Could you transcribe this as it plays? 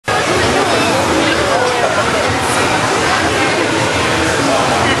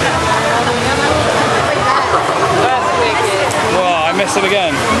it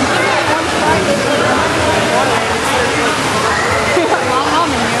again.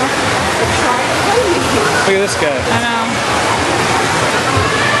 Look at this guy. I know.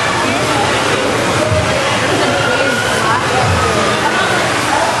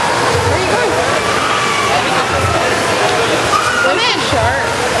 Come in, shark.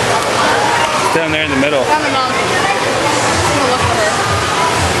 It's down there in the middle. Down the mountain. I'm gonna look for her.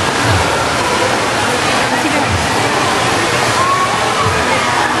 What's he doing?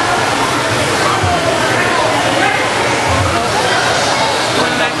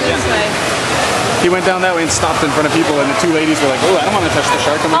 Going back this way. He went down that way and stopped in front of people, and the two ladies were like, "Oh, I don't want to touch the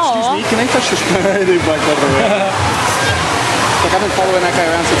shark." I'm like, "Excuse me, can I touch the shark?" They backed out of the way. Like, I've been following that guy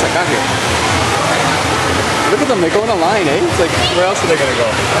around since I got here. Look at them, they go in a line, eh? It's like, where else are they gonna go?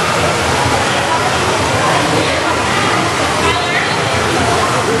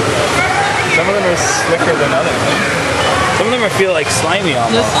 Some of them are slicker than others. Some of them feel like slimy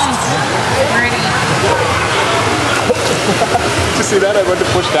almost. This one's pretty. Did you see that? I went to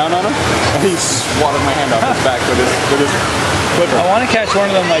push down on him, and he swatted my hand off his back with his flipper. I want to catch one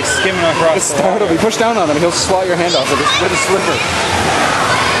of them like skimming across the water. If you push down on him, he'll swat your hand off with his flipper.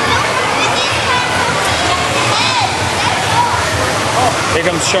 Here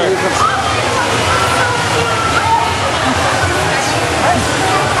comes shark.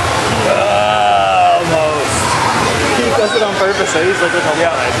 Almost. He does it on purpose, eh? He's like, look how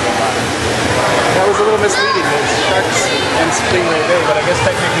far I can go. That was a little misleading. There's sharks and Stingray Bay, but I guess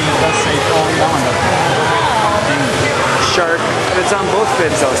technically it does say falling down. Shark. It's on both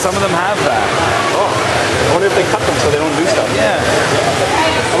fins though. Some of them have that. Oh. I wonder if they cut them so they don't do stuff. Yeah.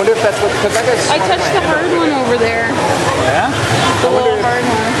 I wonder if that's what, because that guy's I touched the hard one over there. Yeah? The little hard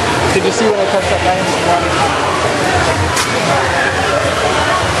one. Did you see when I touched that guy in the water?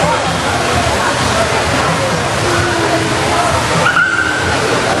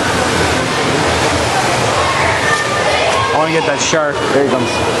 I want to get that shark. There he comes.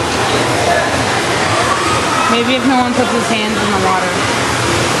 Maybe if no one puts his hands in the water.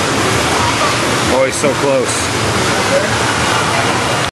 Oh, he's so close.